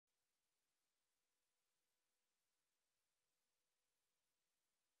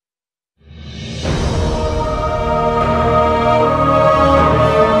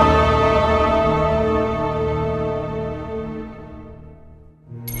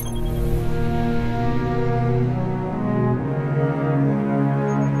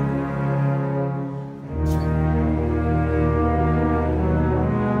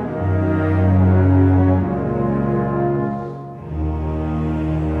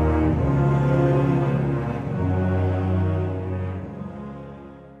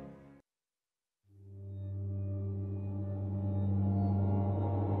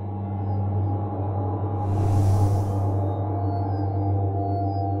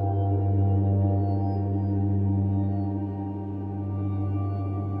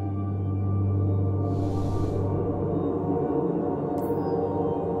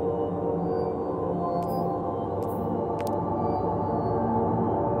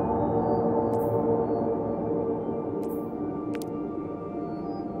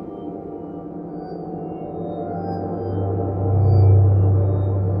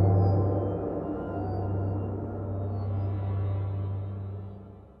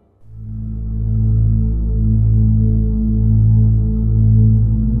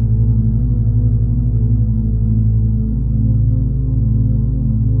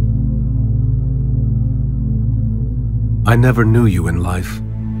I never knew you in life.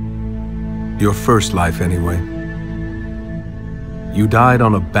 Your first life, anyway. You died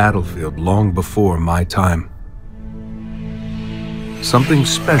on a battlefield long before my time. Something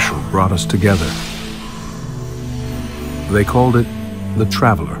special brought us together. They called it the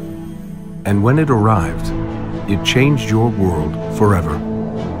Traveler. And when it arrived, it changed your world forever.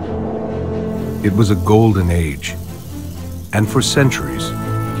 It was a golden age. And for centuries,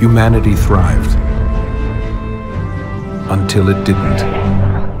 humanity thrived. Until it didn't.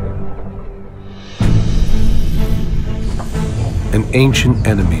 An ancient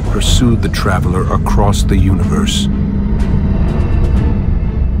enemy pursued the Traveler across the universe.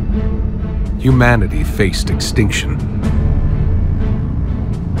 Humanity faced extinction.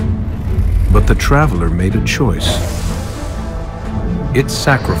 But the Traveler made a choice. Its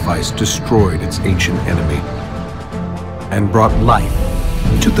sacrifice destroyed its ancient enemy and brought life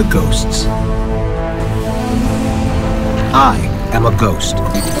to the ghosts. I am a ghost.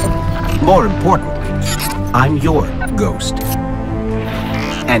 More importantly, I'm your ghost.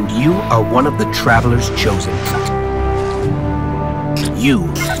 And you are one of the Traveler's chosen. You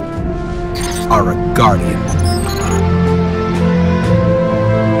are a guardian.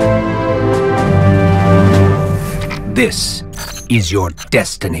 This is your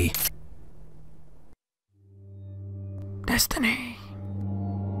destiny. Destiny.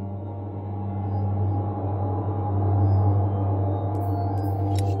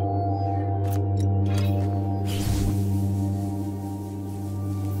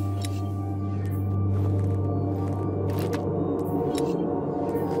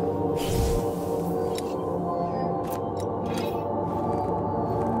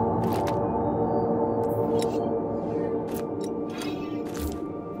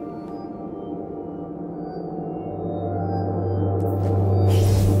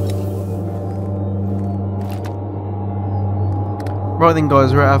 Right then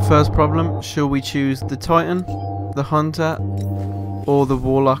guys, we're at our first problem. Shall we choose the Titan, the Hunter, or the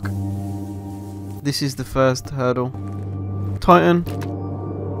Warlock? This is the first hurdle. Titan,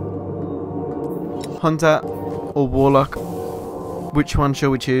 Hunter, or Warlock? Which one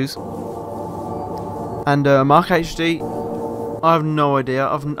shall we choose? And Mark HD, I have no idea.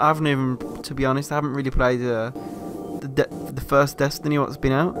 I haven't even, to be honest, I haven't really played the first Destiny what's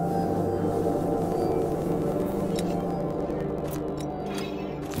been out.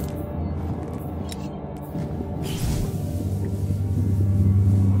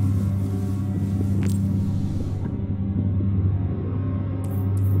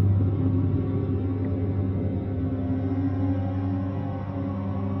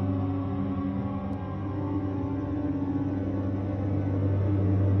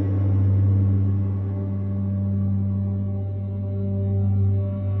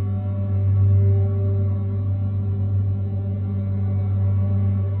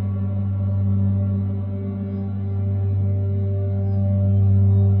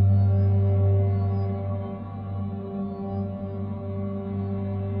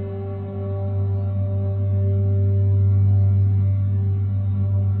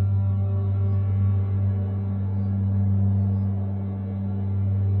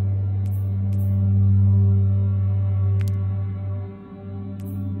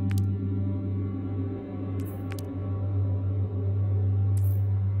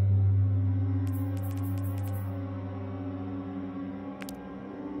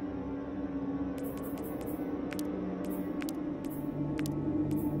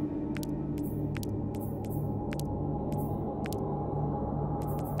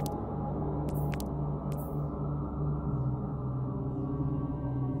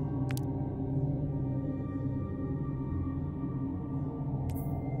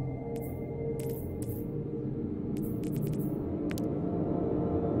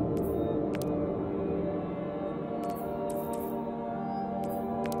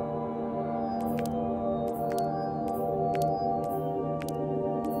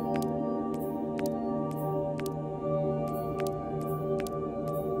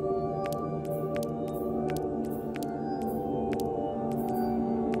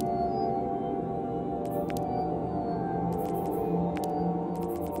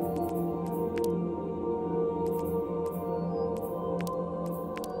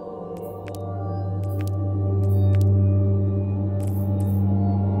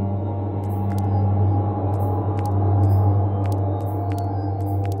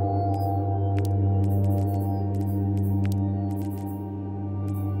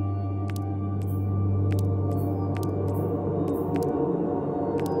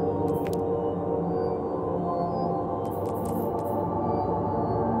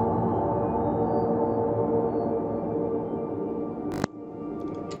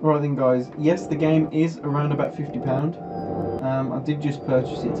 Right then guys, yes, the game is around about £50. I did just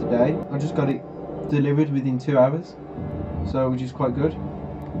purchase it today. I just got it delivered within 2 hours, so which is quite good.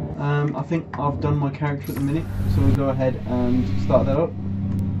 I think I've done my character at the minute, so we'll go ahead and start that up.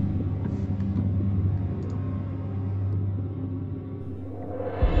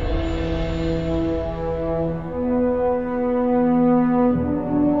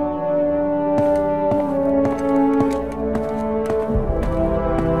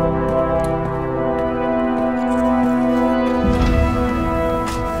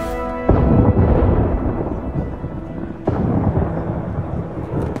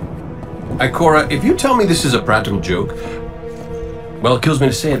 Cora, if you tell me this is a practical joke, well, it kills me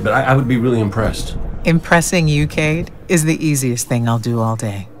to say it, but I would be really impressed. Impressing you, Cade, is the easiest thing I'll do all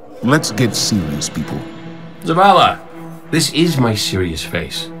day. Let's get serious, people. Zavala, this is my serious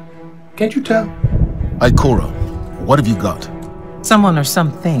face. Can't you tell? Cora, what have you got? Someone or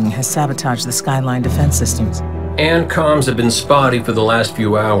something has sabotaged the Skyline defense systems. And comms have been spotty for the last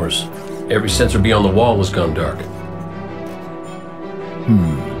few hours. Every sensor beyond the wall has gone dark.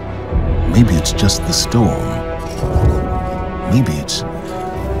 Maybe it's just the storm. Maybe it's...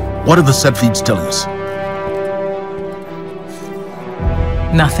 What are the set feeds telling us?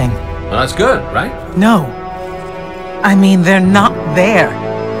 Nothing. Well, that's good, right? No. I mean, they're not there.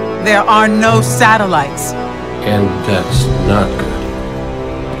 There are no satellites. And that's not good.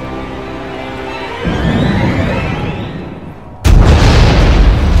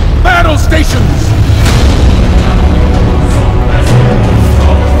 Battle stations!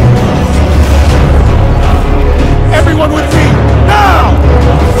 Everyone with me, now!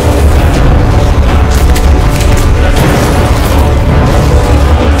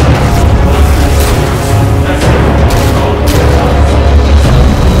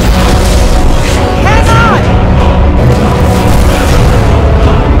 Hang on!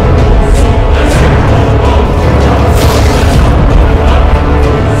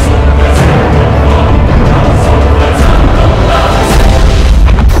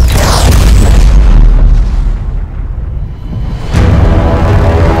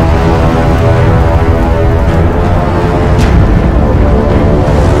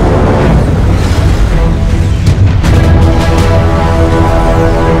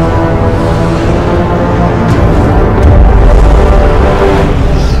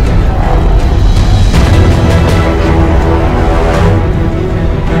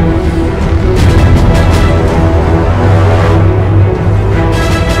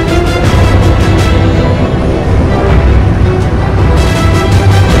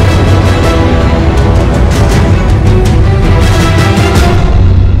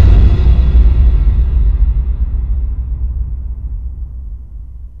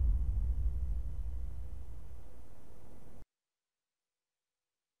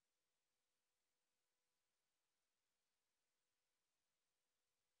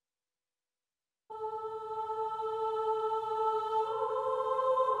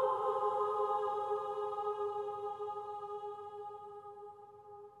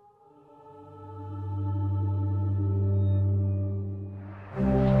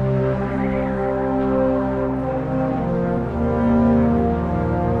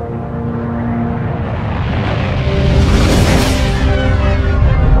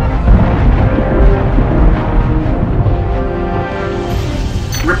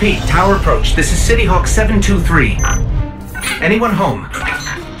 Repeat, tower approach. This is City Hawk 723. Anyone home?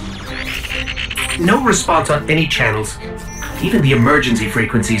 No response on any channels, even the emergency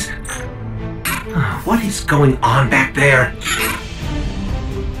frequencies. What is going on back there?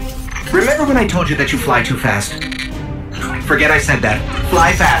 Remember when I told you that you fly too fast? Forget I said that.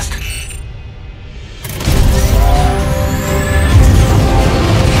 Fly fast.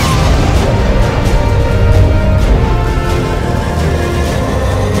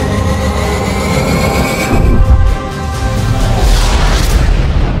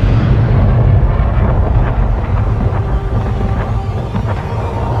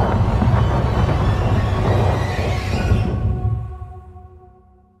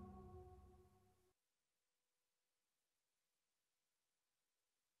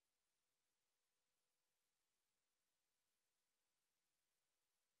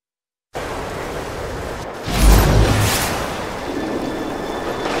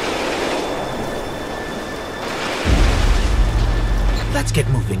 Let's get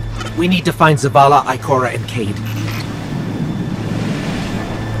moving. We need to find Zavala, Ikora, and Cade.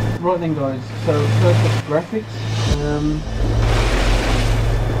 Right then guys, so first up graphics.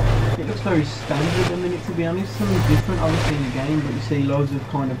 It looks very standard at the minute, to be honest. Something different obviously in the game, but you see loads of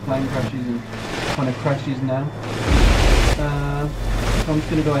kind of plane crashes and kind of crashes now. I'm just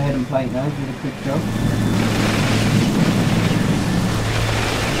going to go ahead and play it now, do a quick job.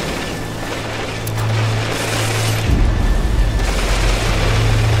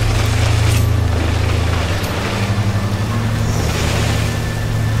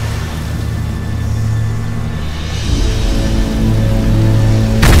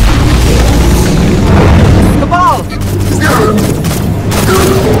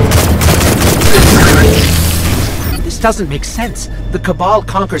 This doesn't make sense. The Cabal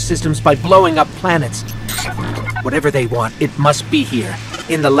conquers systems by blowing up planets. Whatever they want, it must be here,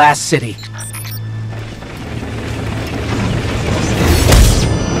 in the last city.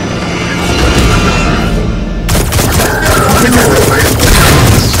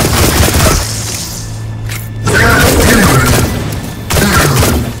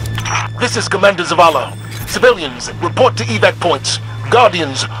 This is Commander Zavala. Civilians, report to evac points.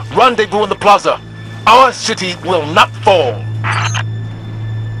 Guardians, rendezvous in the plaza. Our city will not fall.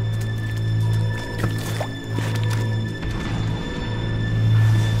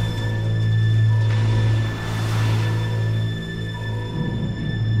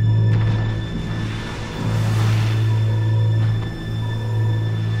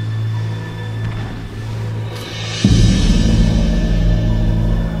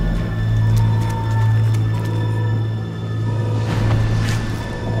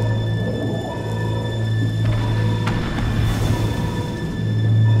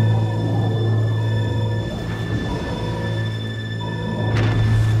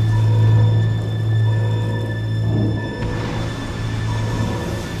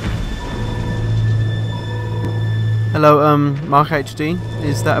 Hello, Mark HD.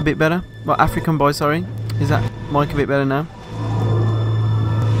 Is that a bit better? Well, African boy, sorry. Is that mic a bit better now?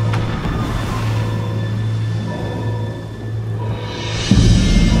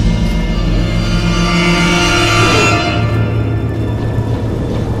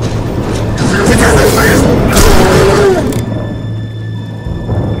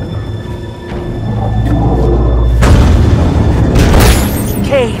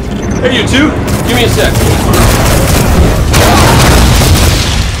 Hey, you two! Give me a sec.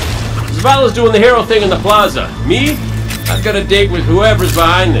 Zavala's doing the hero thing in the plaza. Me? I've got a date with whoever's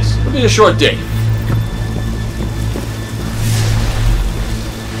behind this. It'll be a short date.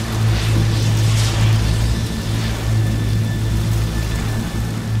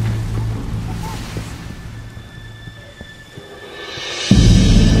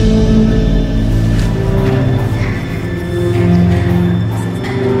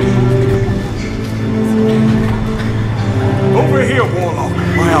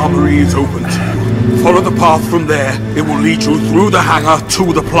 Is opened. Follow the path from there. It will lead you through the hangar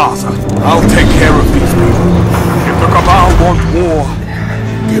to the plaza. I'll take care of these people. If the Cabal want war,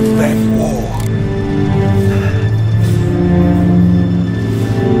 give them war.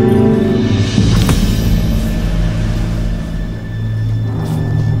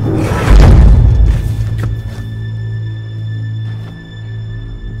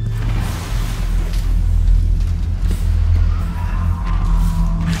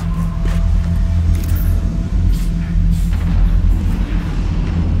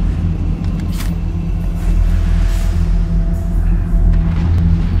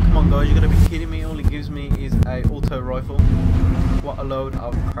 You're gonna be kidding me, all it gives me is a auto rifle. What a load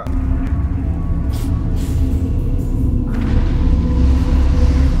of crap.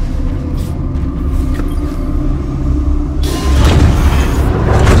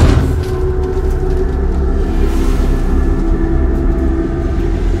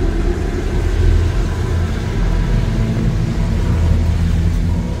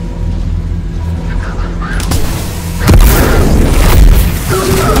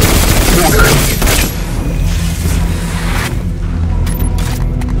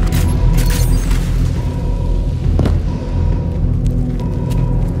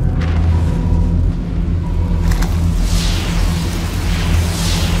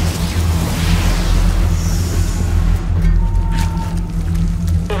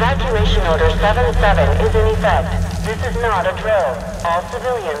 Evacuation Order 7-7 is in effect. This is not a drill. All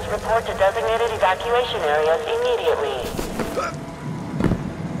civilians report to designated evacuation areas immediately.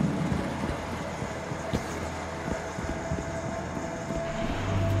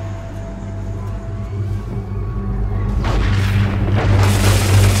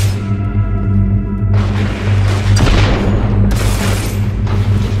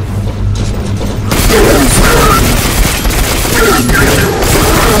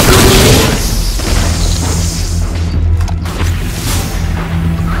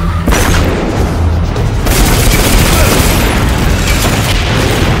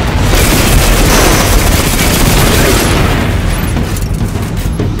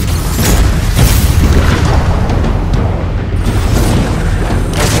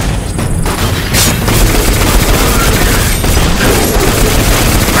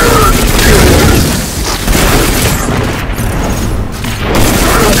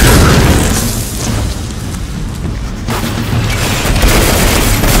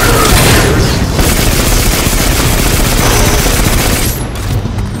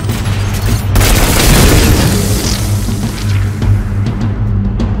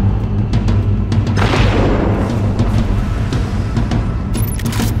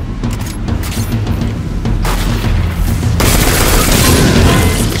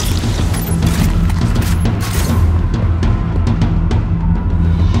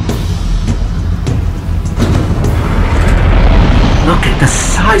 the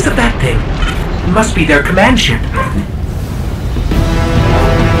size of that thing. It must be their command ship.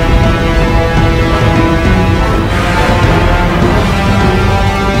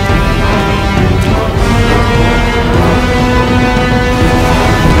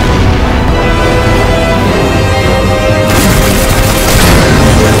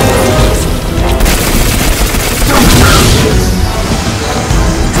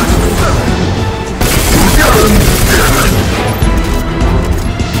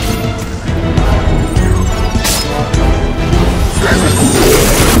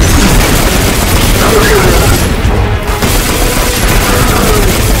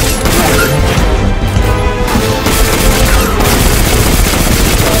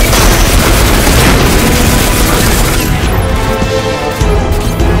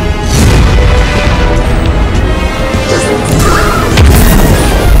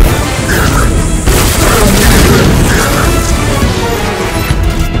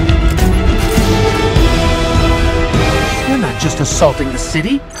 Assaulting the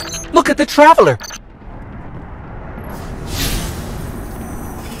city? Look at the Traveler!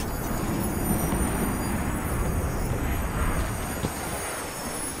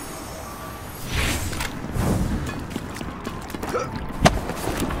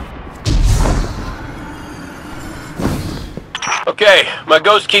 Okay, my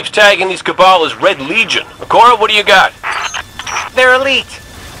ghost keeps tagging these Cabal as Red Legion. Akora, what do you got? They're elite,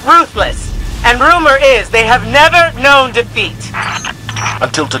 ruthless, and rumor is they have never known defeat.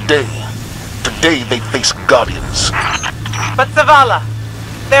 Until today. Today they face Guardians. But Zavala,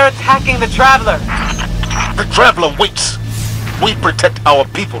 they're attacking the Traveler. The Traveler waits. We protect our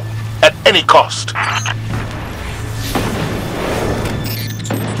people at any cost.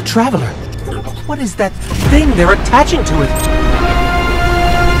 The Traveler? What is that thing they're attaching to it?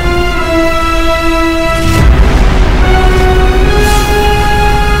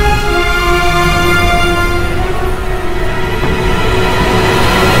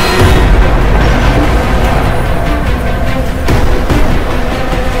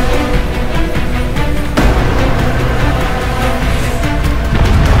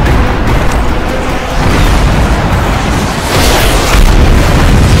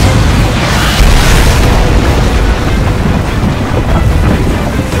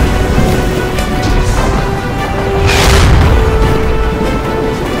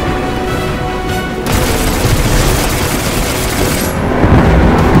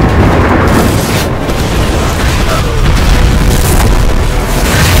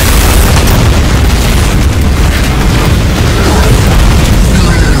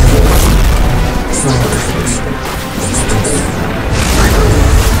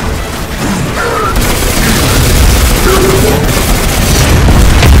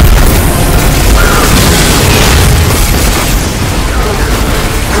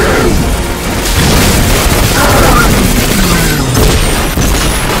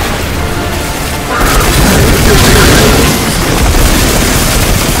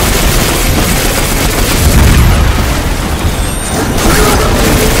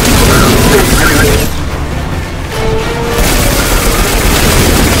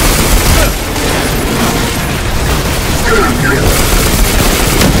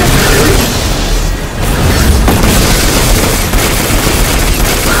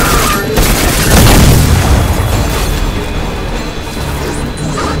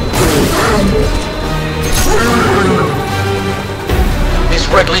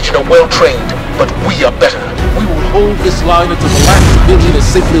 Red Legion are well trained, but we are better. We will hold this line until the last civilian is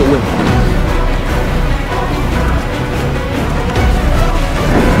safely away.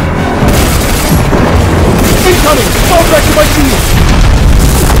 Incoming! Fall back to my team!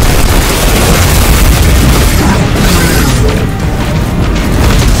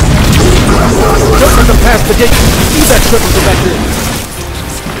 Don't let them pass the gate! Evac trippers are back there!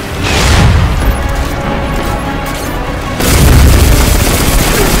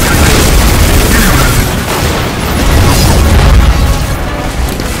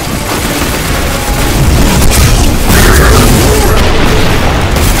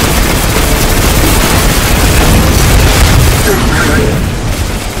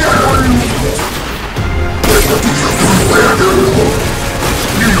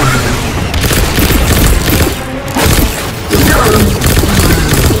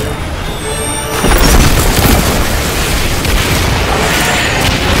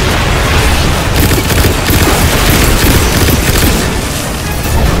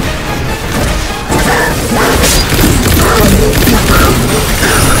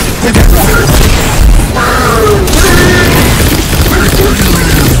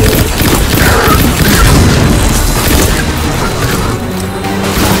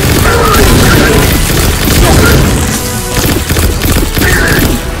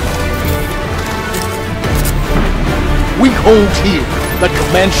 told here that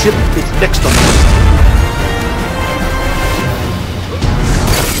command ship is next on the list.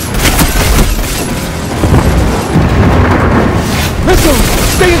 Missiles!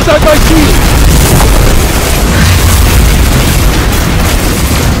 Stay inside my shield!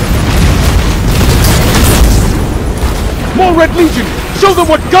 More Red Legion! Show them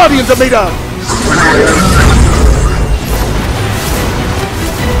what Guardians are made of!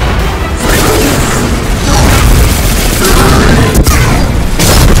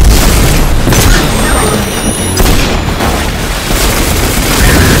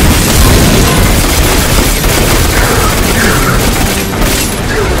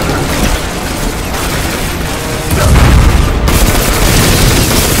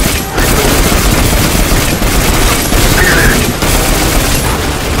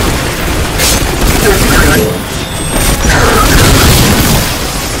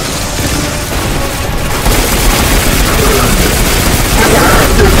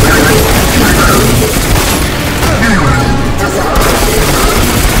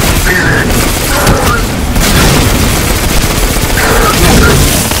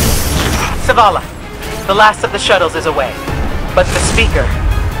 Zavala, the last of the shuttles is away. But the speaker,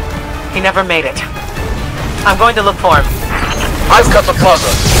 he never made it. I'm going to look for him. I've cut the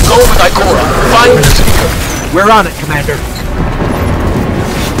plaza. Go with Ikora. Find the speaker. We're on it, Commander.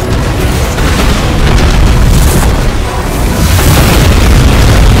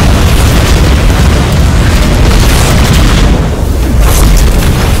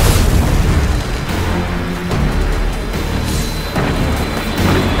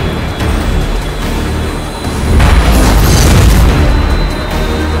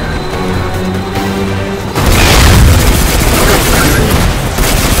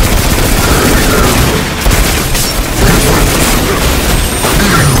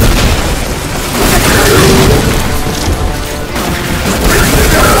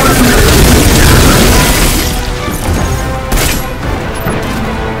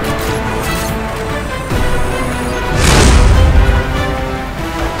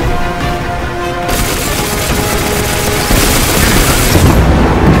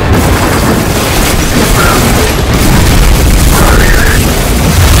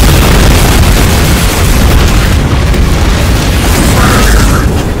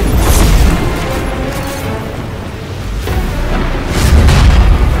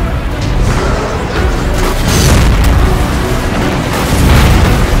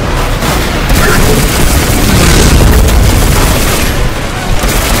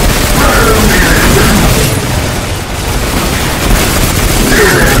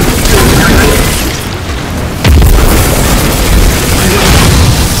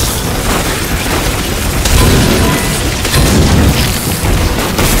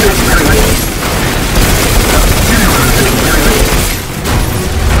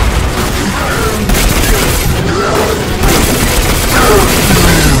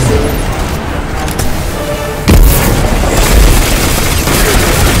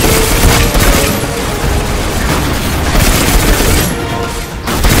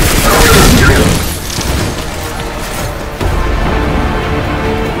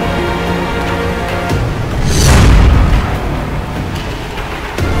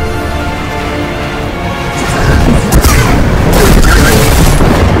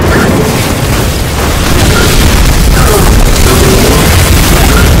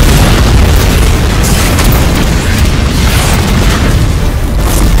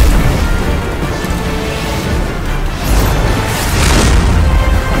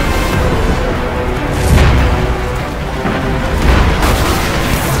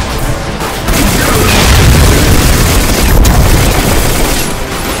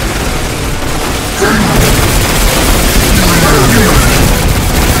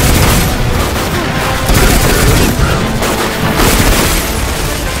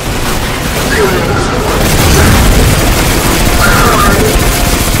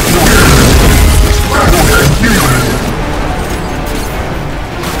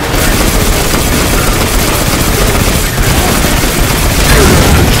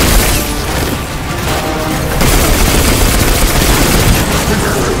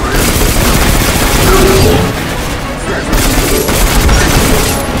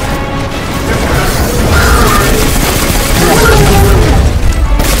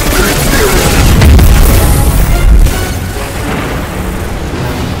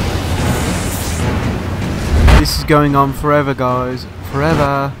 This is going on forever, guys.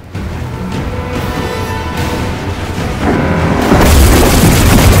 Forever.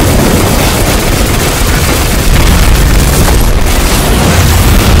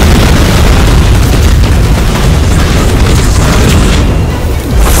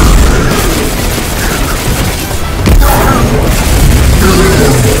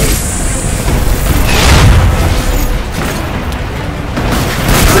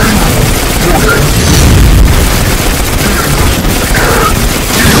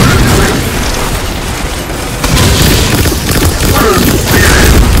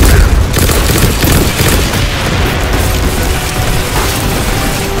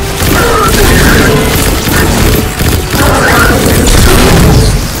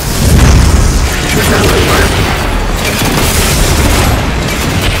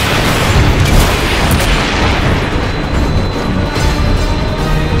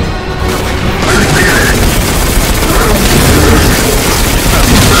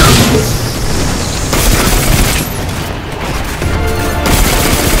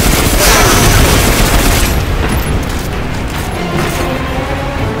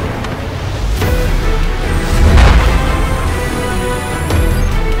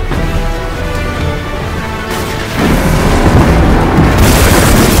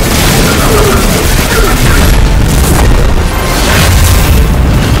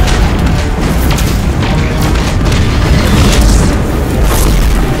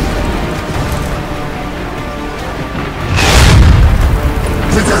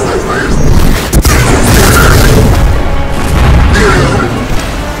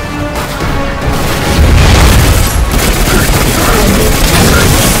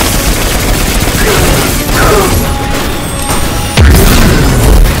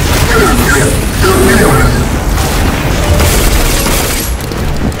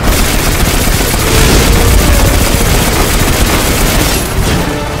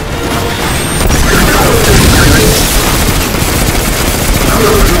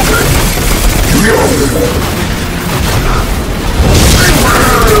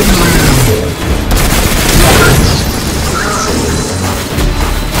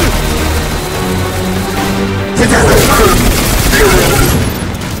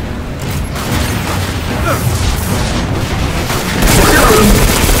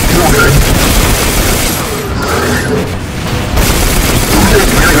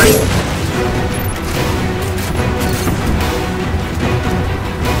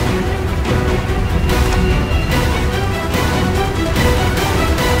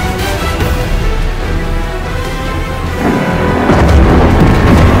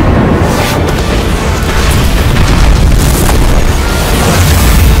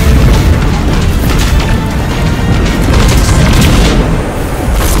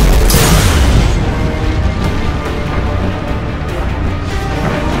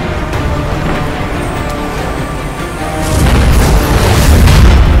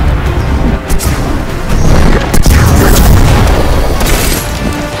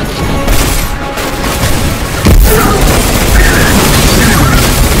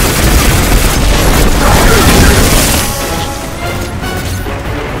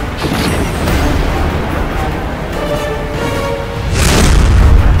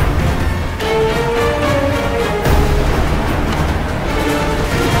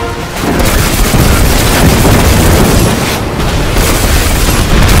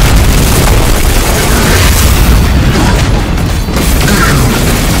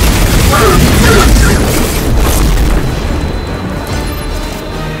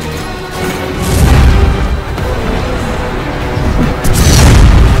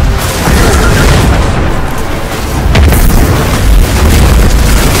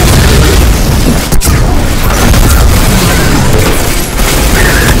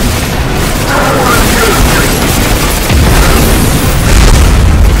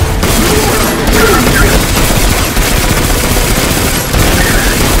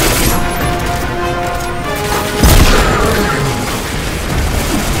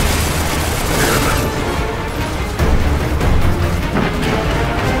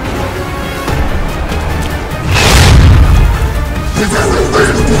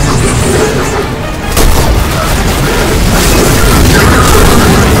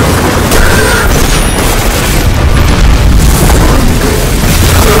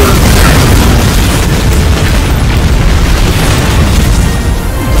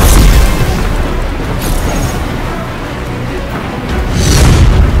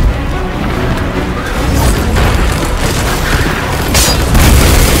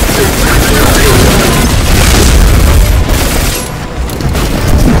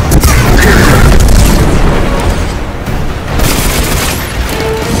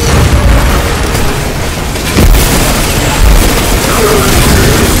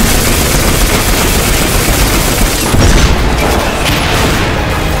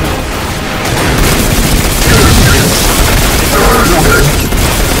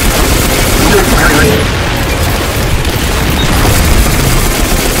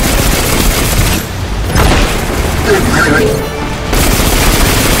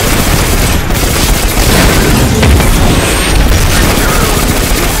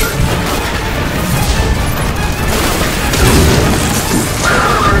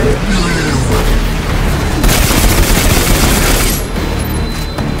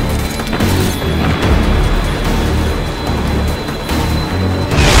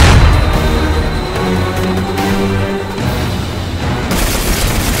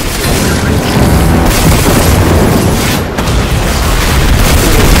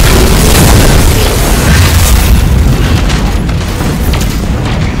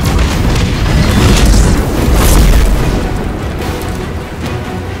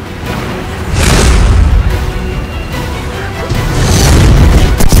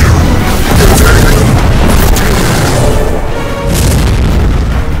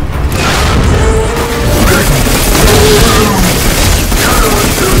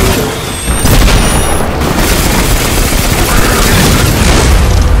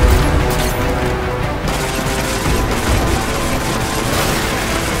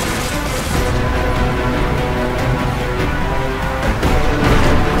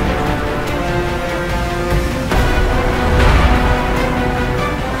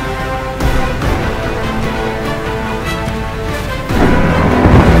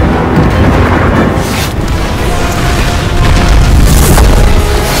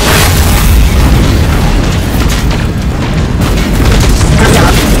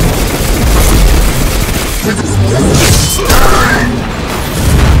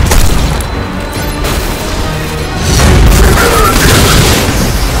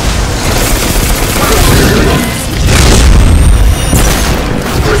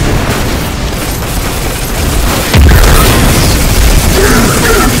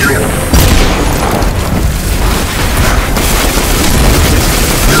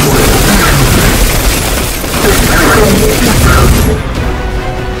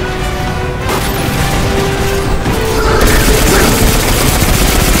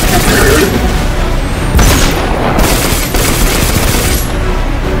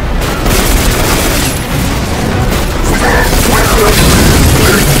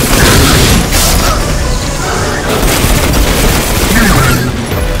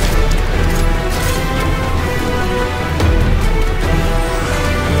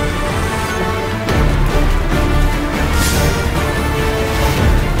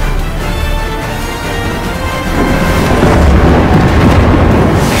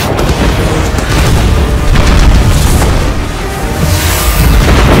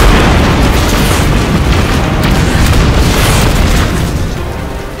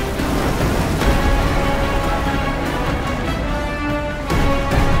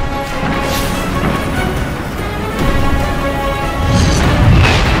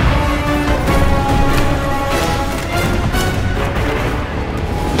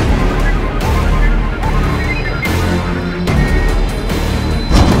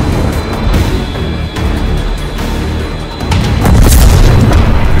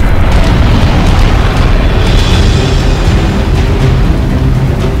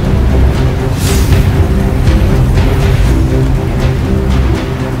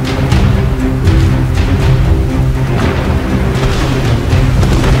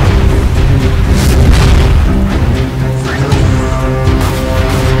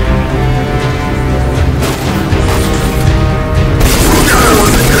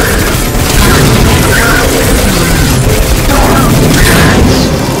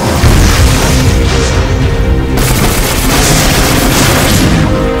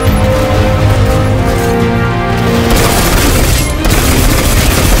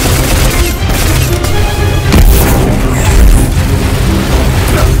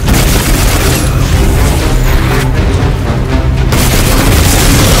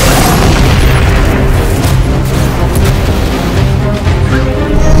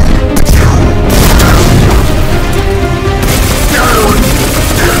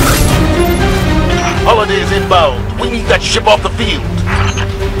 ship off the field.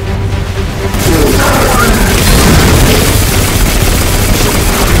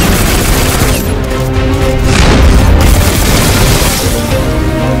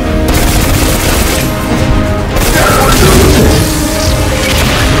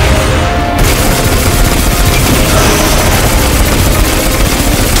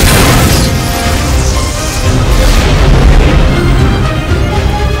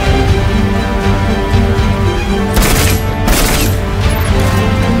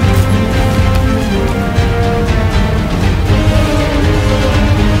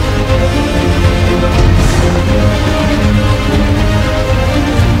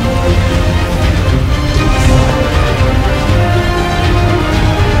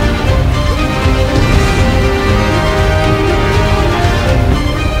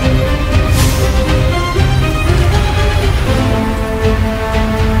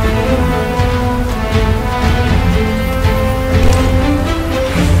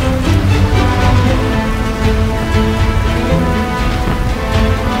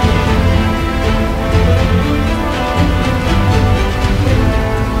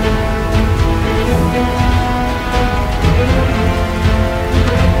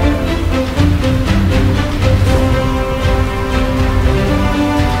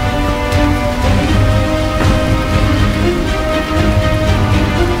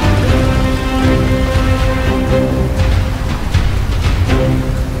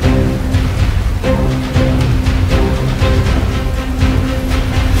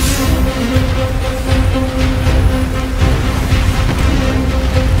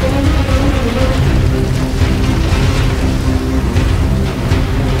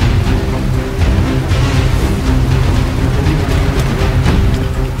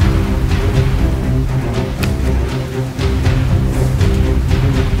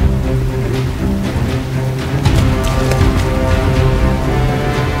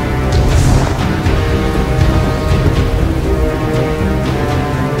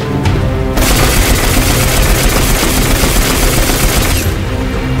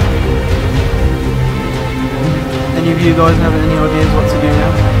 Any of you guys have any ideas what to do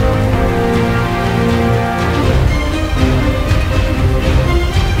now?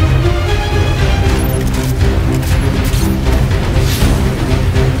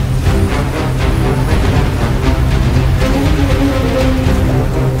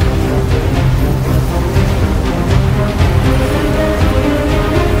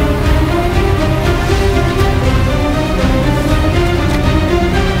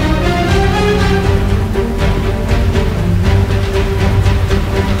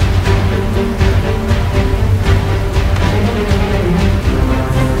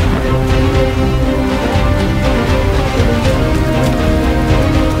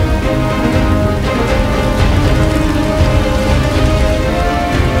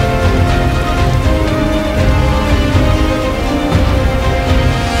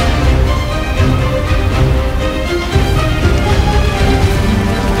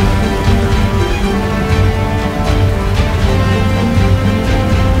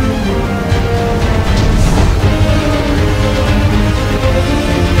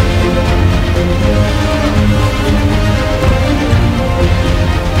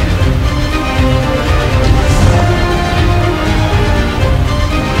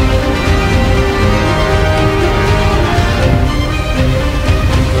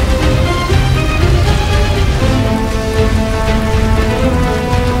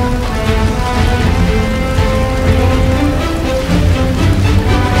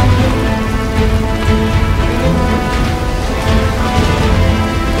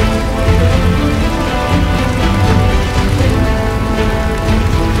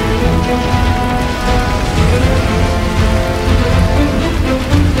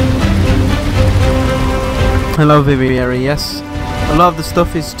 Hello Viviera, yes. A lot of the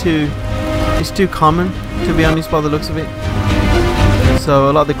stuff is too common, to be honest, by the looks of it. So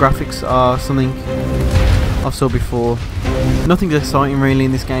a lot of the graphics are something I've saw before. Nothing exciting really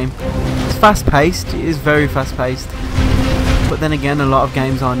in this game. It's fast paced, it is very fast paced. But then again, a lot of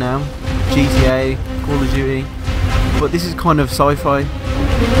games are now. GTA, Call of Duty. But this is kind of sci-fi.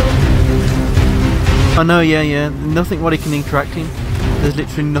 I know, yeah. Nothing what it can interact in. There's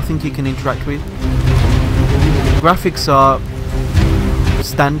literally nothing you can interact with. Graphics are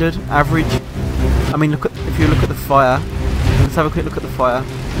standard, average. I mean, if you look at the fire. Let's have a quick look at the fire.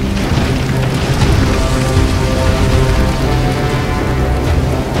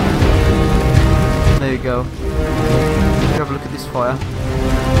 There you go. Have a look at this fire.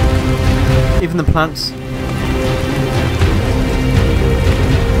 Even the plants,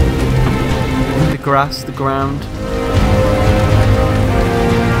 the grass, the ground.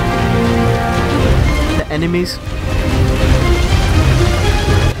 enemies.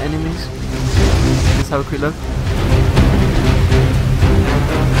 Let's have a quick look.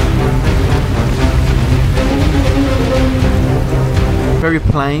 Very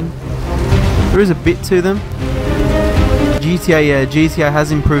plain. There is a bit to them. GTA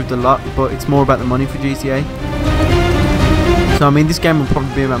has improved a lot, but it's more about the money for GTA. So I mean, this game will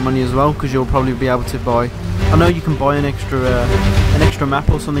probably be about money as well, because you'll probably be able to buy. I know you can buy an extra map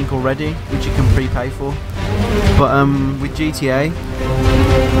or something already, which you can prepay for. But with GTA,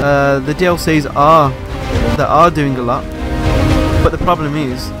 the DLCs are doing a lot. But the problem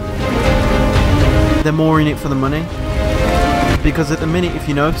is, they're more in it for the money. Because at the minute, if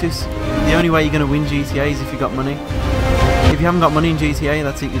you notice, the only way you're going to win GTA is if you got money. If you haven't got money in GTA,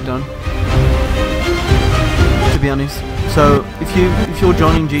 that's it, you're done. To be honest. So if you're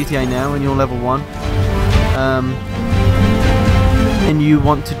joining GTA now and you're level 1, and you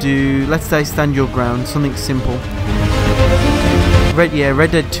want to do, let's say, stand your ground, something simple. Red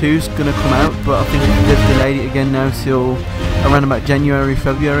Dead 2 is going to come out, but I think they've delayed it again now till around about January,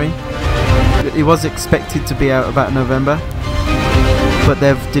 February. It was expected to be out about November, but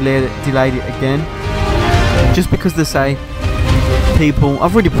they've delayed it again. Just because they say people,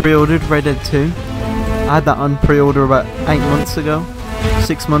 I've already pre-ordered Red Dead 2. I had that on pre-order about 8 months ago,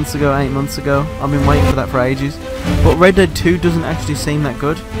 6 months ago, 8 months ago. I've been waiting for that for ages. But Red Dead 2 doesn't actually seem that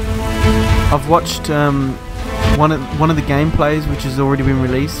good. I've watched one of the gameplays, which has already been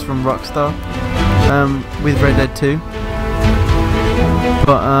released from Rockstar, with Red Dead 2.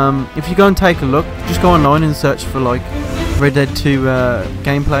 But if you go and take a look, just go online and search for like Red Dead 2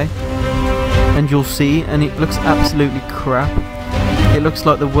 gameplay, and you'll see, and it looks absolutely crap. It looks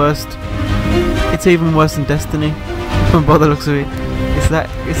like the worst. It's even worse than Destiny by the looks of it. It's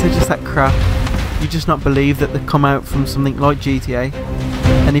just that crap. You just not believe that they come out from something like GTA.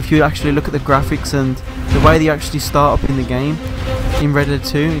 And if you actually look at the graphics and the way they actually start up in the game in Red Dead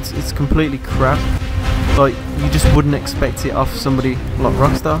 2, it's completely crap. Like, you just wouldn't expect it off somebody like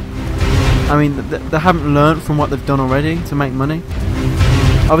Rockstar. I mean, they haven't learned from what they've done already to make money.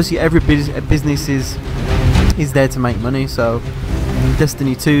 Obviously, every business is there to make money. So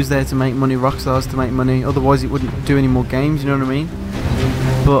Destiny 2's there to make money, Rockstar's to make money. Otherwise, it wouldn't do any more games. You know what I mean?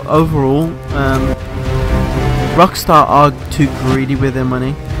 But overall, Rockstar are too greedy with their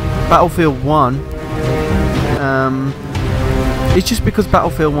money. Battlefield 1, it's just because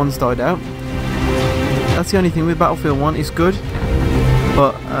Battlefield 1's died out. That's the only thing with Battlefield 1. It's good,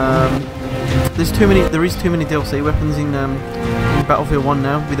 but there is too many DLC weapons in Battlefield 1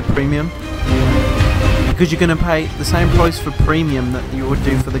 now with a premium, because you're going to pay the same price for premium that you would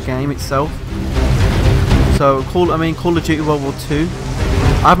do for the game itself. So Call of Duty World War 2,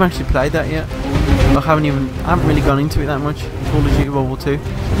 I haven't actually played that yet. I haven't really gone into it that much. Call of Duty World War 2.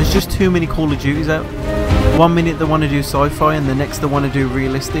 There's just too many Call of Duties out. One minute they want to do sci-fi, and the next they want to do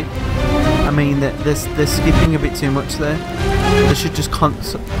realistic. I mean, they're skipping a bit too much there. They should just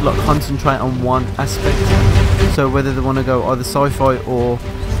concentrate on one aspect. So whether they want to go either sci-fi or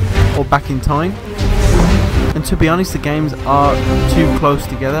back in time. And to be honest, the games are too close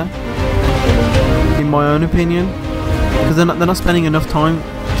together, in my own opinion, because they're not spending enough time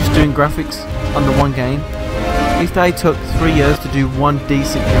just doing graphics on the one game. If they took 3 years to do one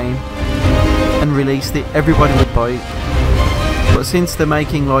decent game and released it, everybody would buy it. But since they're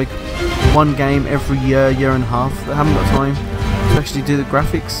making like one game every year and a half, they haven't got time to actually do the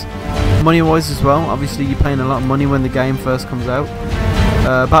graphics. Money wise as well, obviously you're paying a lot of money when the game first comes out.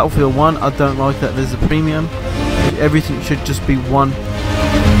 Battlefield 1, I don't like that there's a premium. Everything should just be one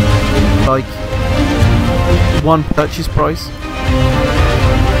purchase price.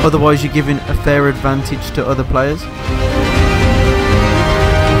 Otherwise you're giving a fair advantage to other players.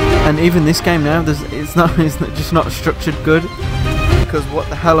 And even this game now, it's just not structured good, because what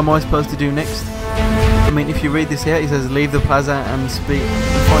the hell am I supposed to do next? I mean, if you read this here, it says leave the plaza and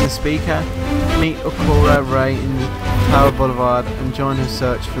find the speaker, meet Ukura Ray in Tower Boulevard and join her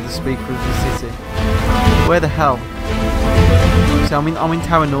search for the speaker of the city. Where the hell? So I'm in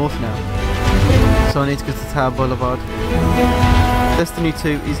Tower North now, so I need to go to Tower Boulevard. Destiny 2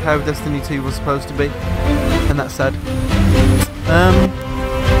 is how Destiny 2 was supposed to be, and that's sad.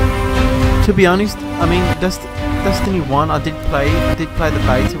 To be honest, I mean, Destiny 1, I did play the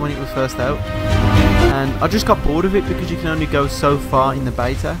beta when it was first out, and I just got bored of it because you can only go so far in the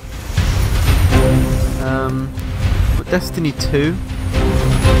beta. But Destiny 2,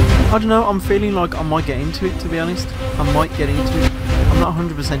 I don't know, I'm feeling like I might get into it, to be honest. I might get into it. I'm not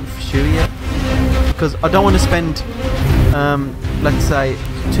 100% sure yet, because I don't want to spend, let's say,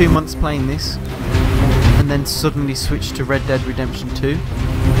 2 months playing this, and then suddenly switch to Red Dead Redemption 2.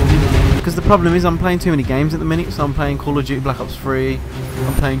 Because the problem is I'm playing too many games at the minute. So I'm playing Call of Duty Black Ops 3,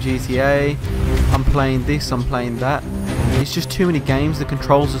 I'm playing GTA, I'm playing this, I'm playing that. It's just too many games, the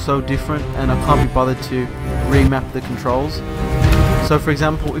controls are so different and I can't be bothered to remap the controls. So for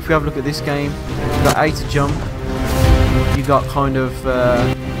example, if we have a look at this game, you got A to jump, you got kind of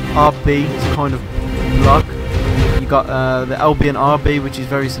RB to kind of block, you got the LB and RB, which is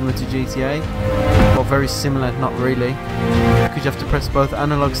very similar to GTA, or very similar, not really, because you have to press both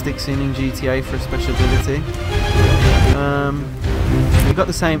analog sticks in GTA for a special ability. You got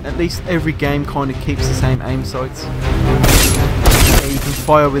the same, at least every game kind of keeps the same aim sights. Yeah, you can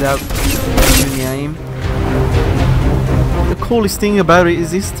fire without doing the aim. The coolest thing about it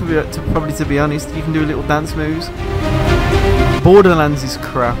is this, to be honest, you can do little dance moves. Borderlands is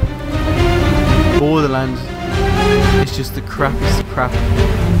crap. Borderlands is just the crappiest crap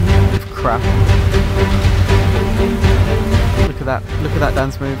of crap. Look at that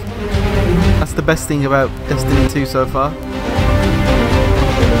dance move. That's the best thing about Destiny 2 so far.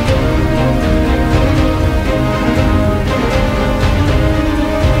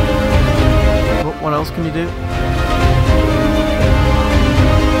 What else can you do?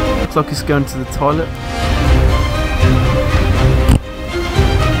 Looks like he's going to the toilet.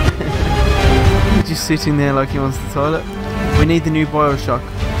 He's just sitting there like he wants the toilet. We need the new Bioshock.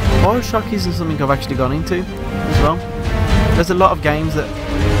 Bioshock isn't something I've actually gone into as well. There's a lot of games that,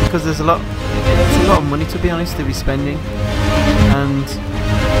 because it's a lot of money, to be honest, to be spending. And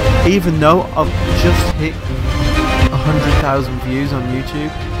even though I've just hit 100,000 views on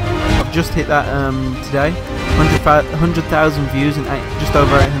YouTube, I've just hit that today, 100,000 views and just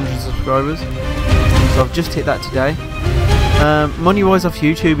over 800 subscribers. So I've just hit that today. Money wise off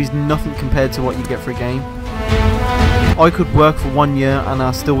YouTube is nothing compared to what you get for a game. I could work for 1 year and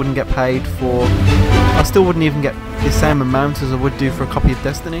I still wouldn't get paid for, I still wouldn't even get the same amount as I would do for a copy of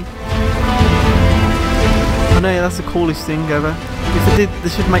Destiny. I know, that's the coolest thing ever. If they did, they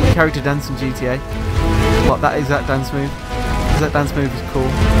should make your character dance in GTA. What, that is that dance move? Because that dance move is cool.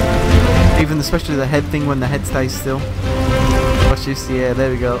 Even especially the head thing when the head stays still. Watch this, yeah,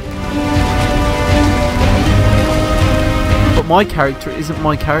 there we go. But my character isn't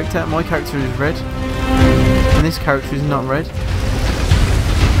my character is red. And this character is not red.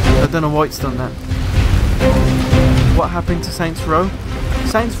 I don't know why it's done that. What happened to Saints Row?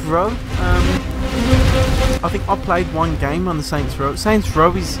 Saints Row? I think I played one game on the Saints Row. Saints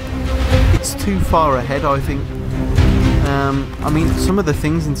Row it's too far ahead, I think. I mean, some of the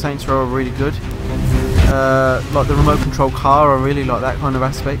things in Saints Row are really good. Like the remote control car, I really like that kind of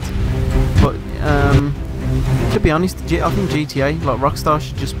aspect. But to be honest, I think GTA, like Rockstar,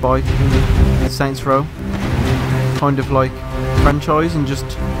 should just buy the Saints Row kind of like franchise and just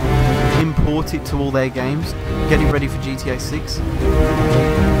import it to all their games, get it ready for GTA 6. I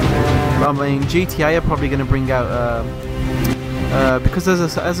mean, GTA are probably going to bring out because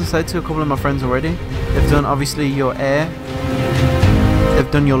as I said to a couple of my friends already, they've done obviously your air, they've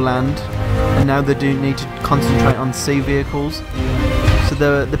done your land, and now they do need to concentrate on sea vehicles. So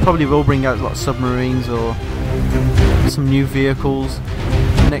they probably will bring out like submarines or some new vehicles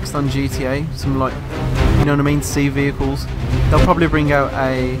next on GTA, some like, you know what I mean, sea vehicles. They'll probably bring out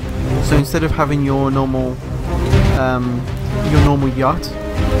so instead of having your normal yacht,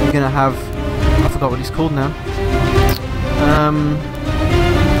 you're gonna have, I forgot what it's called now.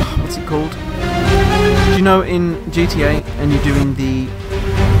 What's it called? Do you know in GTA and you're doing the,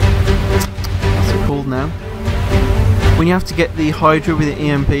 what's it called now? When you have to get the Hydra with the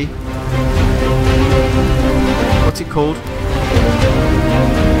EMP. What's it called?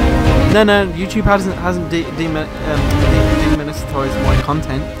 No, YouTube hasn't demonetized my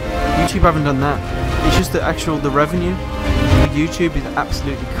content. YouTube haven't done that. It's just the revenue for YouTube is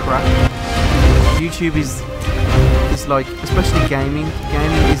absolutely crap. YouTube is like, especially gaming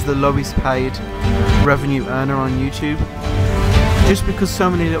is the lowest paid revenue earner on YouTube. Just because so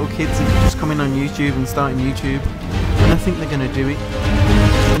many little kids are just coming on YouTube and starting YouTube, and I think they're going to do it.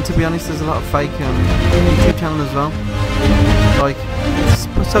 And to be honest, there's a lot of fake YouTube channel as well. Like, it's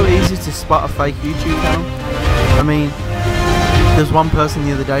so easy to spot a fake YouTube channel. I mean, there's one person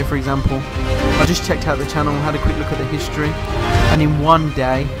the other day, for example, I just checked out the channel and had a quick look at the history, and in one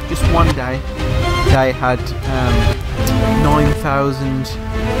day, just one day, they had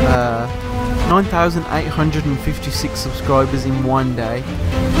 9,856 subscribers in one day.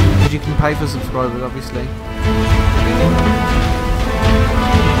 Because you can pay for subscribers, obviously.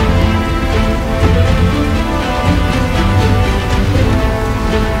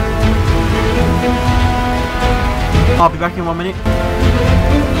 I'll be back in 1 minute.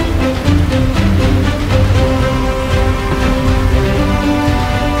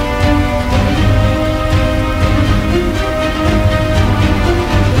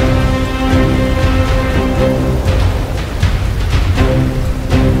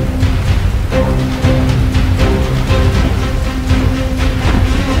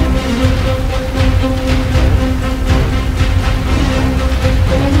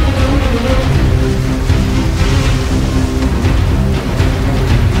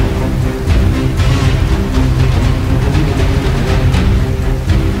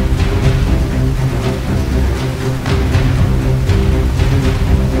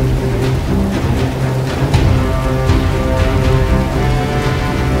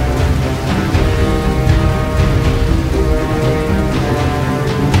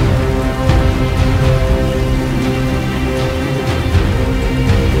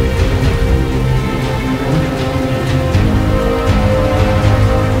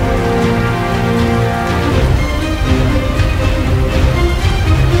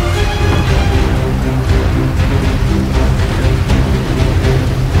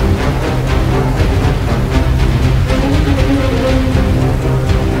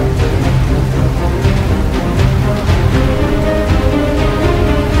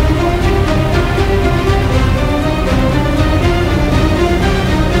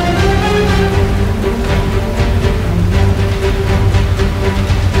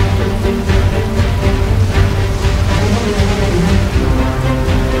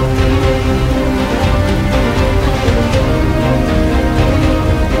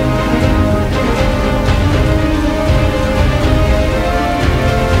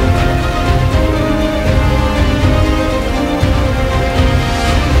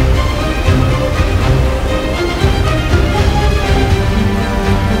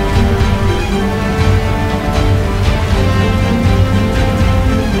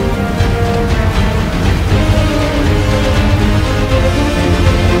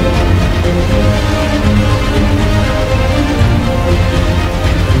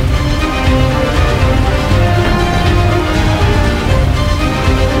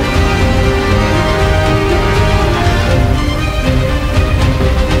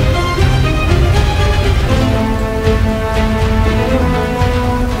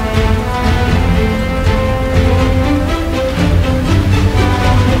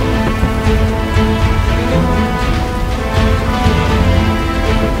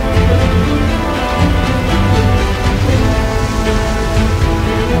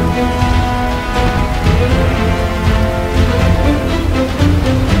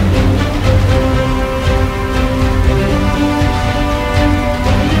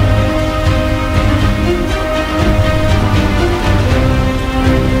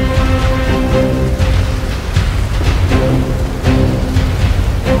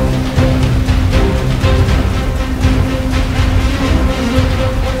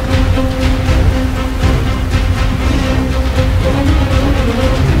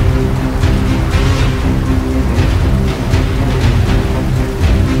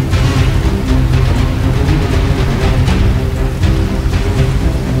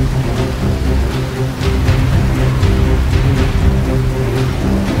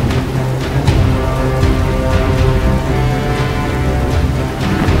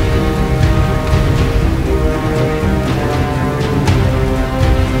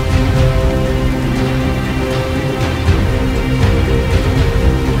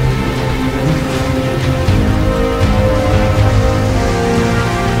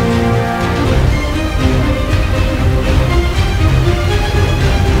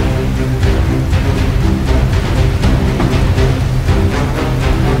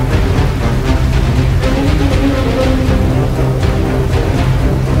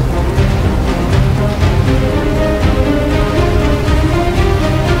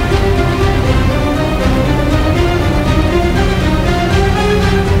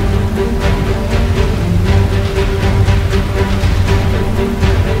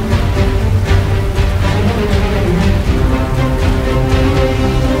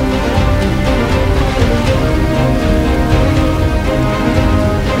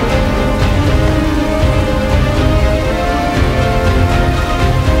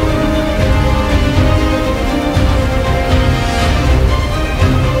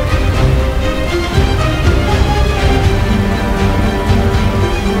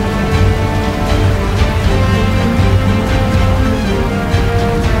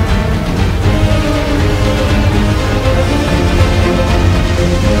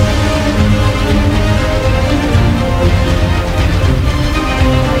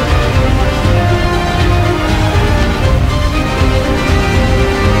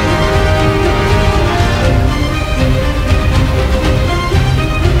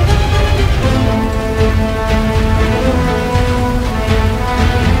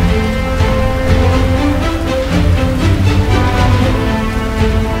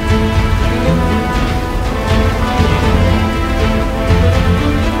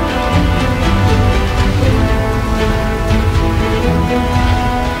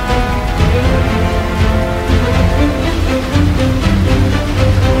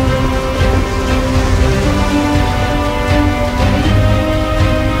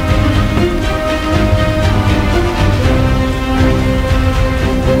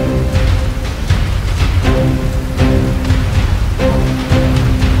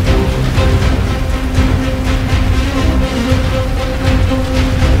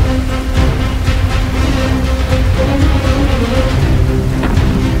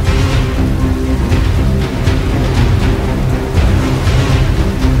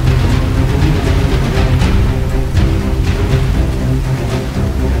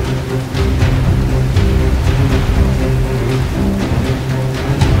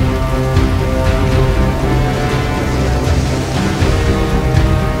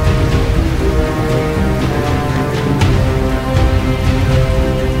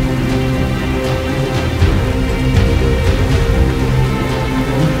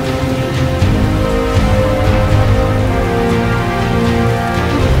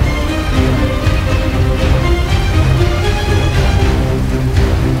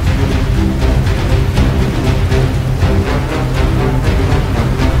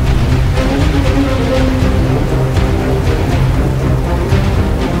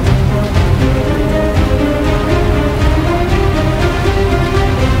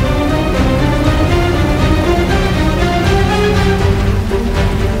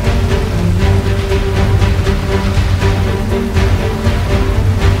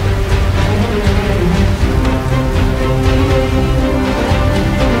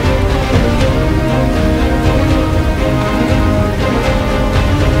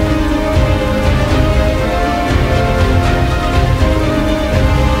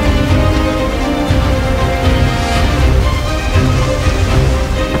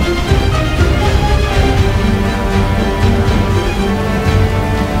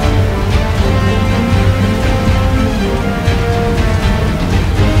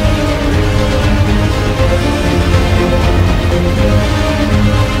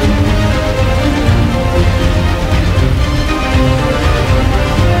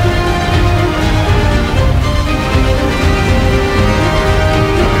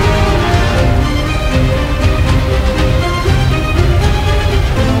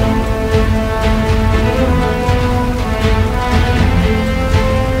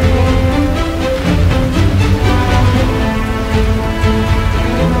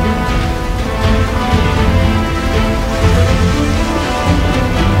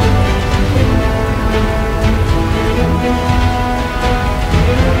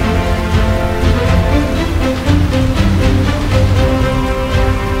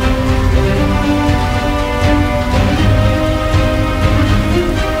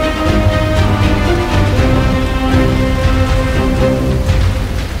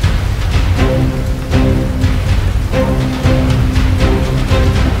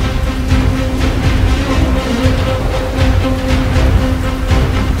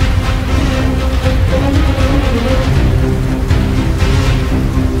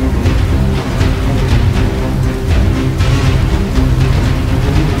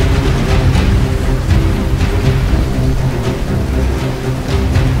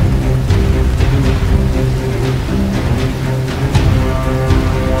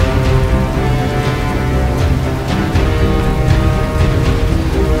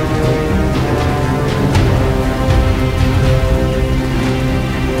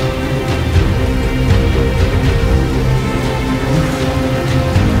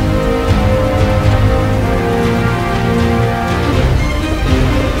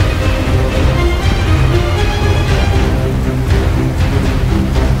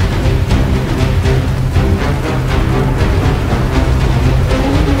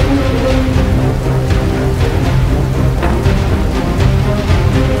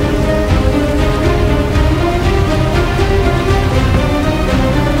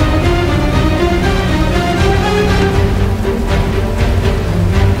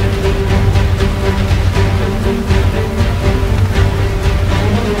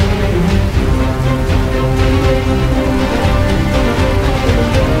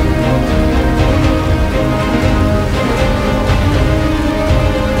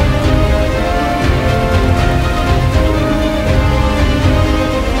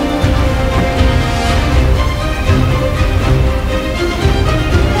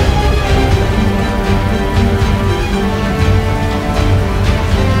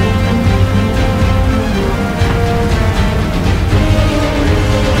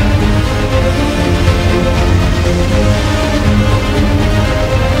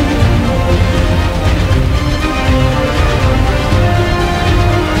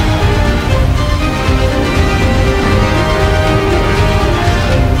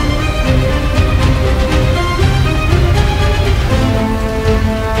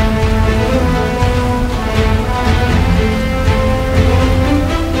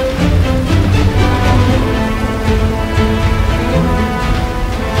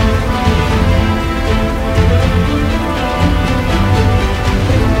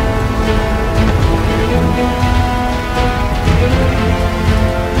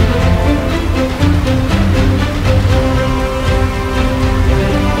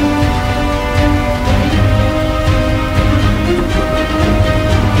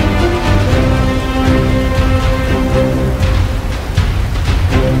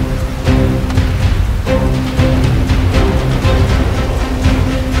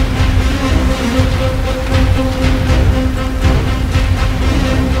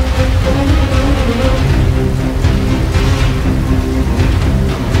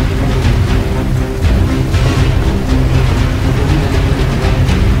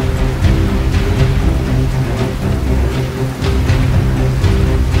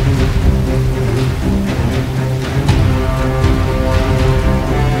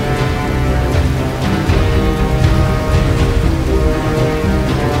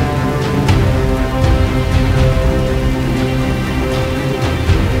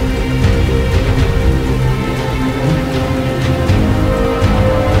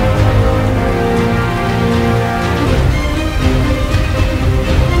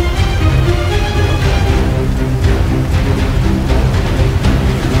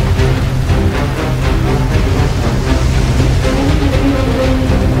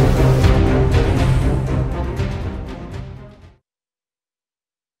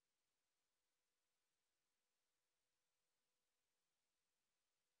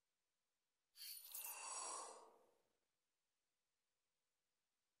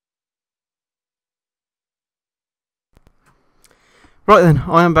 Right then,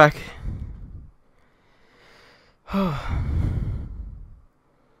 I am back.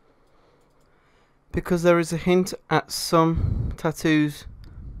 Because there is a hint at some tattoos.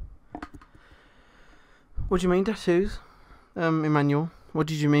 What do you mean tattoos? Emmanuel, what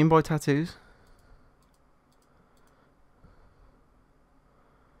did you mean by tattoos?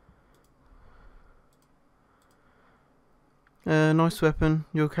 Nice weapon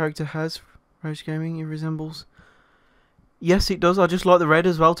your character has. Rage Gaming, it resembles. Yes, it does. I just like the red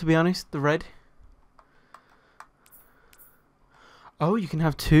as well, to be honest. The red. Oh, you can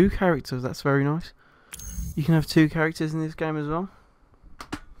have 2 characters. That's very nice. You can have 2 characters in this game as well.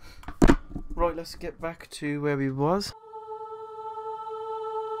 Right, let's get back to where we was.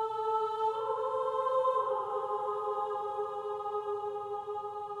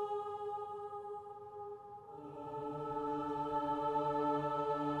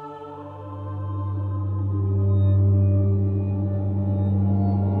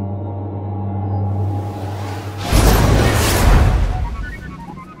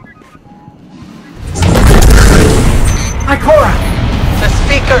 The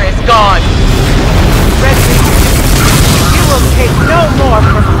speaker is gone. Reggie, you will take no more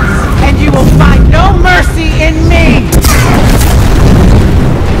from us, and you will find no mercy in me!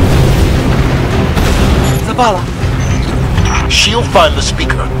 Zavala. She'll find the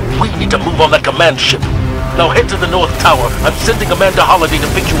speaker. We need to move on that command ship. Now head to the North Tower. I'm sending Amanda Holiday to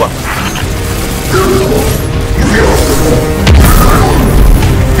pick you up.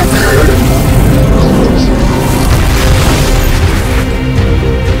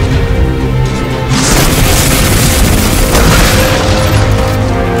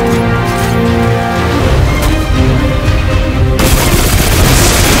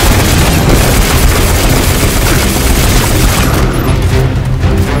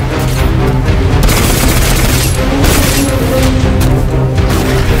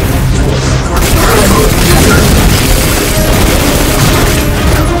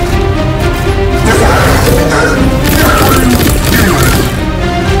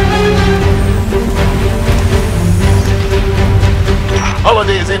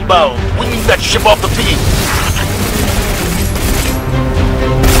 Holiday is inbound. We need that ship off the peak.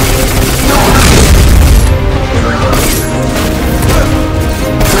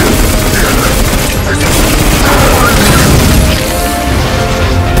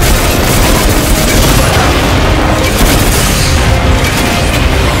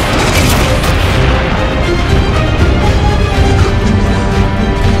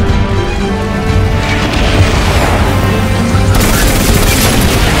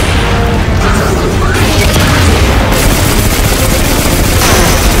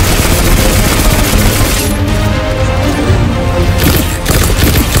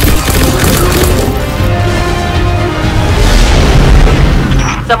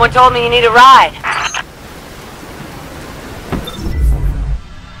 Someone told me you need a ride.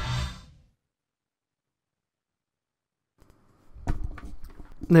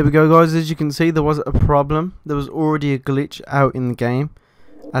 There we go, guys. As you can see, there was a problem. There was already a glitch out in the game,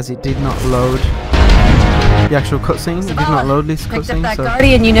 as it did not load the actual cutscene. It did not load this cutscene, that so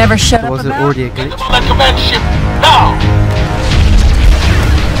Guardian you never shut there up was about? already a glitch. On that command ship now.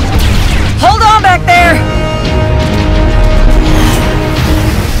 Hold on back there!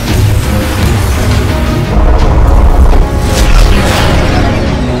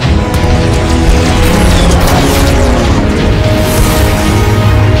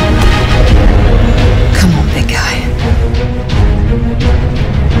 Come on, big guy.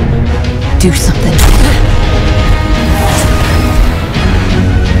 Do something.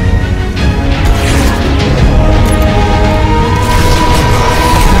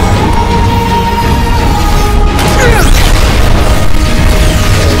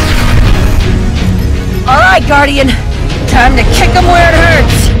 Alright, Guardian. Time to kick him where it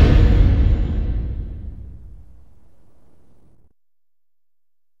hurts.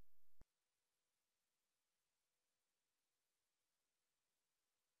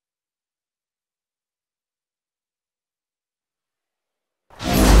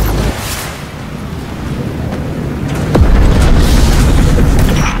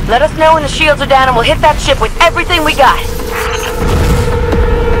 Let us know when the shields are down and we'll hit that ship with everything we got.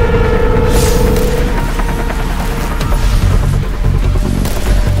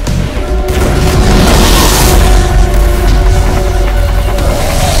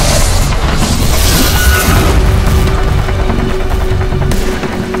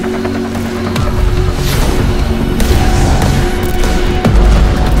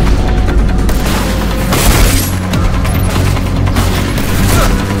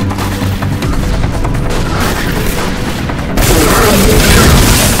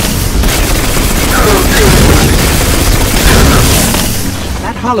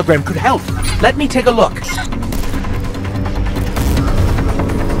 hologram could help. Let me take a look.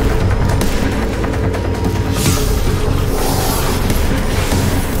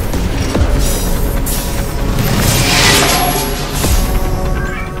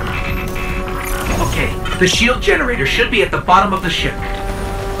 Okay, the shield generator should be at the bottom of the ship.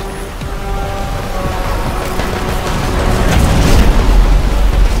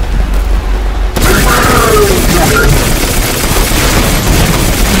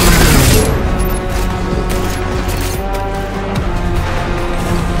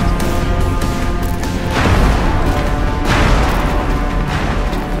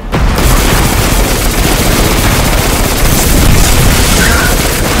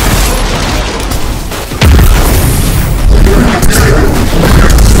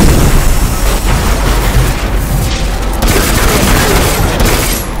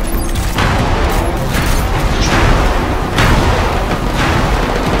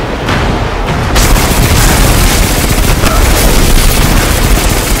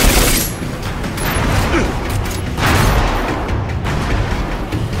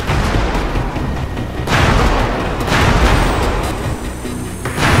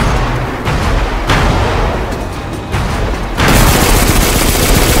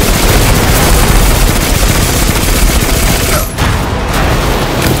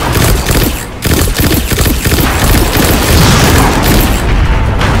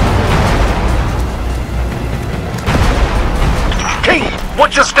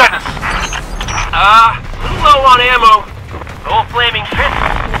 What's your status? Little low on ammo. Old flaming fist.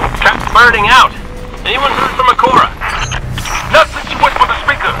 Kept burning out. Anyone heard from Akora? Not since you went for the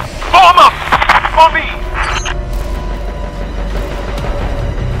speaker. Form up! For me!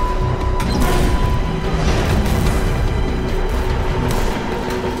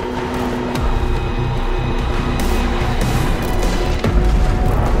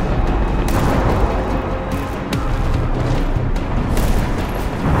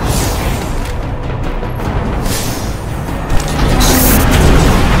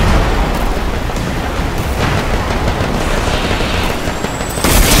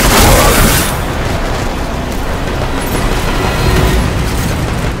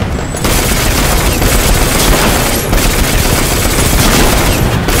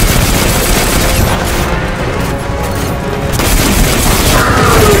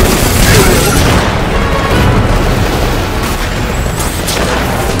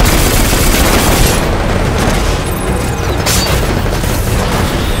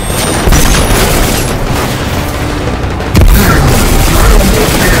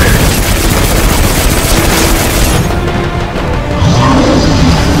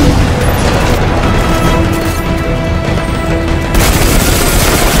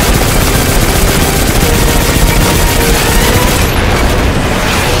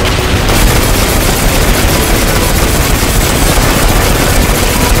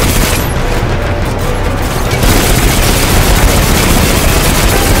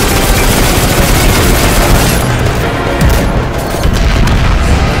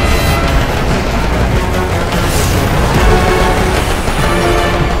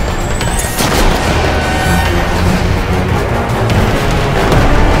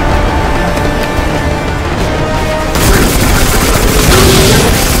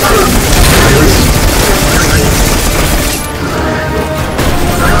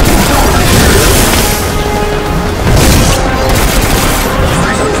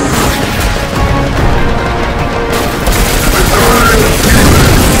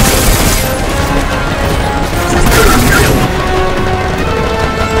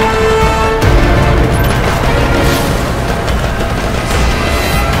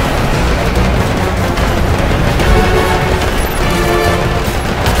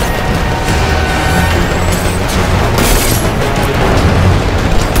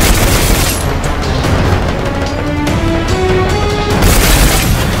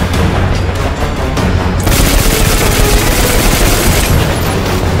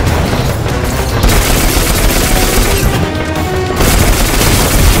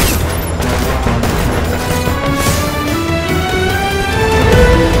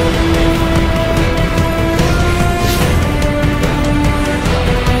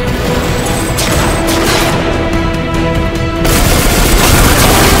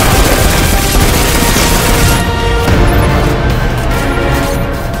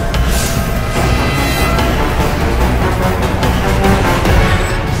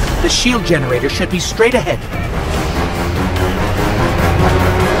 Shield generator should be straight ahead.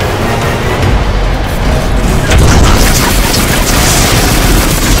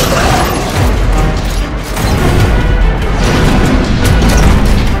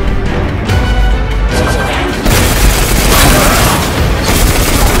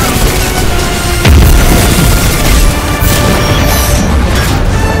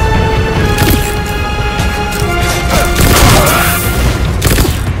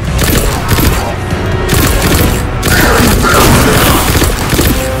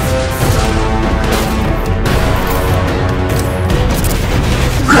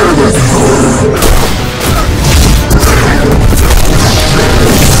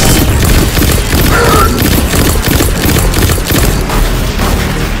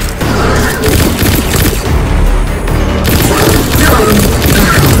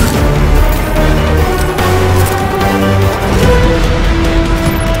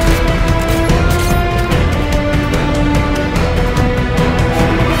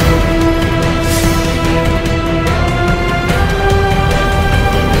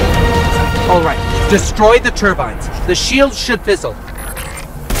 Destroy the turbines. The shields should fizzle.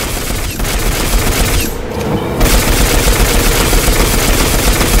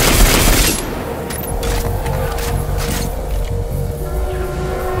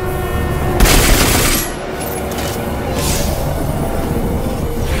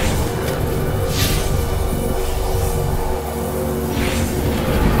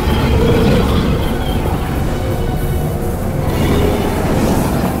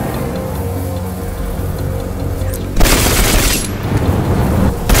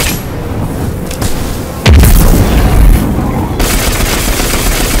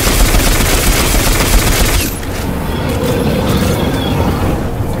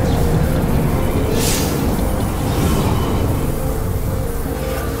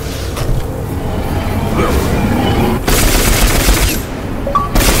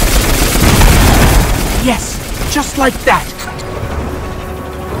 Yes, just like that.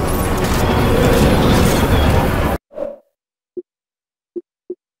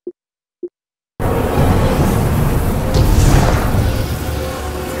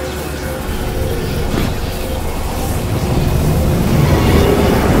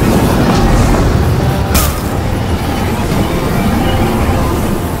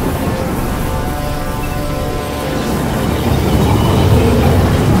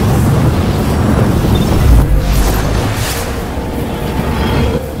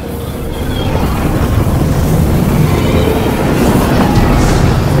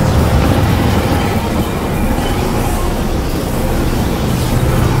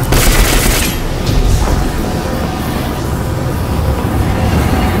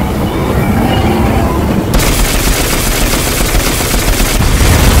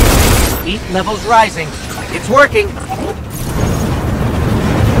 Levels rising. It's working.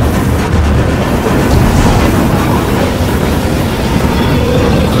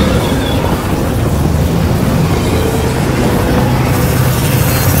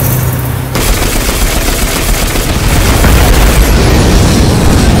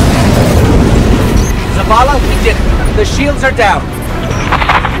 Zavala, we did it. The shields are down.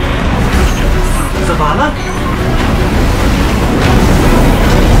 Zavala?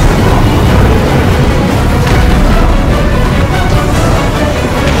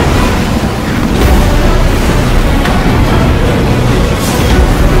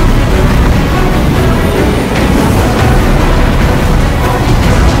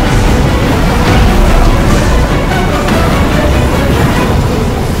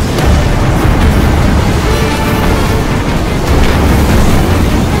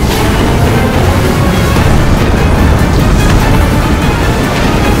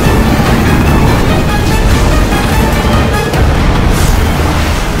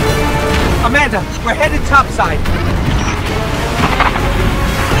 We're headed topside.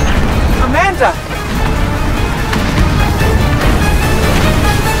 Amanda!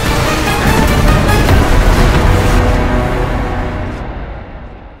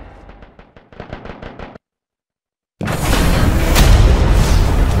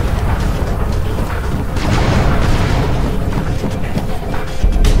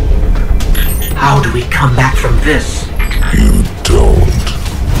 How do we come back from this? You don't.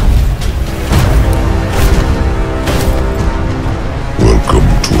 Welcome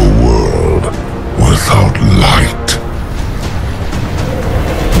to a world without light.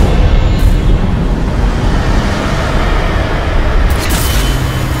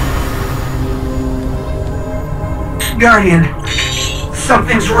 Guardian,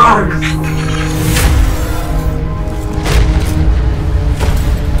 something's wrong.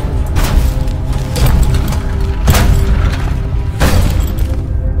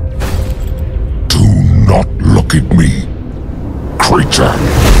 Do not look at me, creature.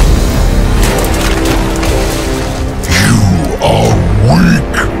 You are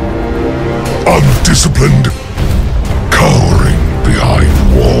weak, undisciplined, cowering behind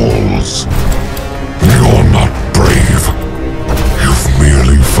walls. You're not brave. You've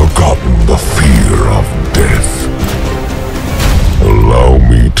merely forgotten the fear of death. Allow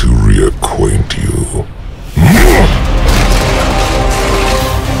me to reacquaint you.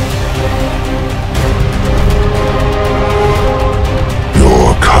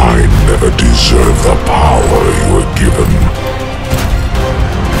 Your kind never deserved the power you were given.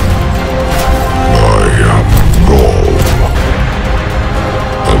 I am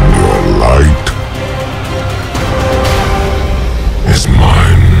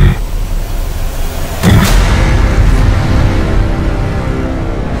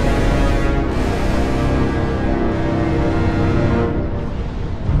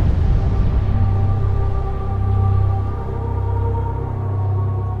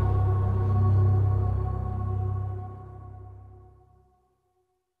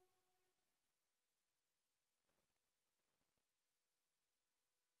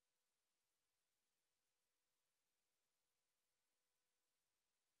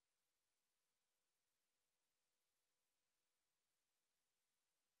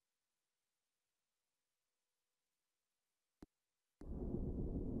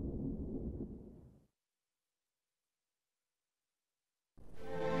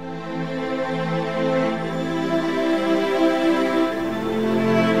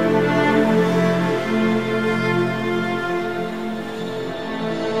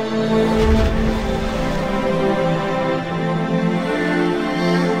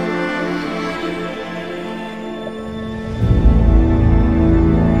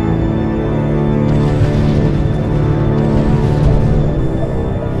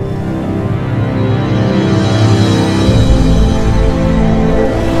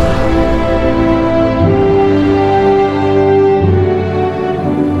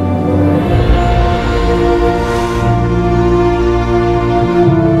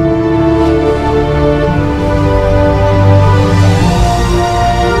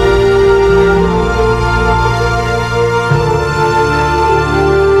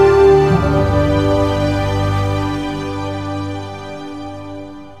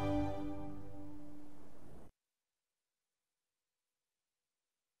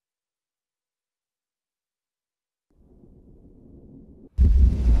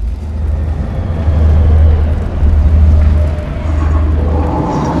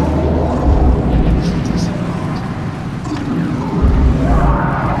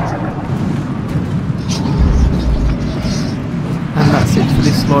that's it for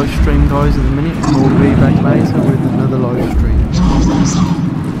this live stream, guys, at the minute. All the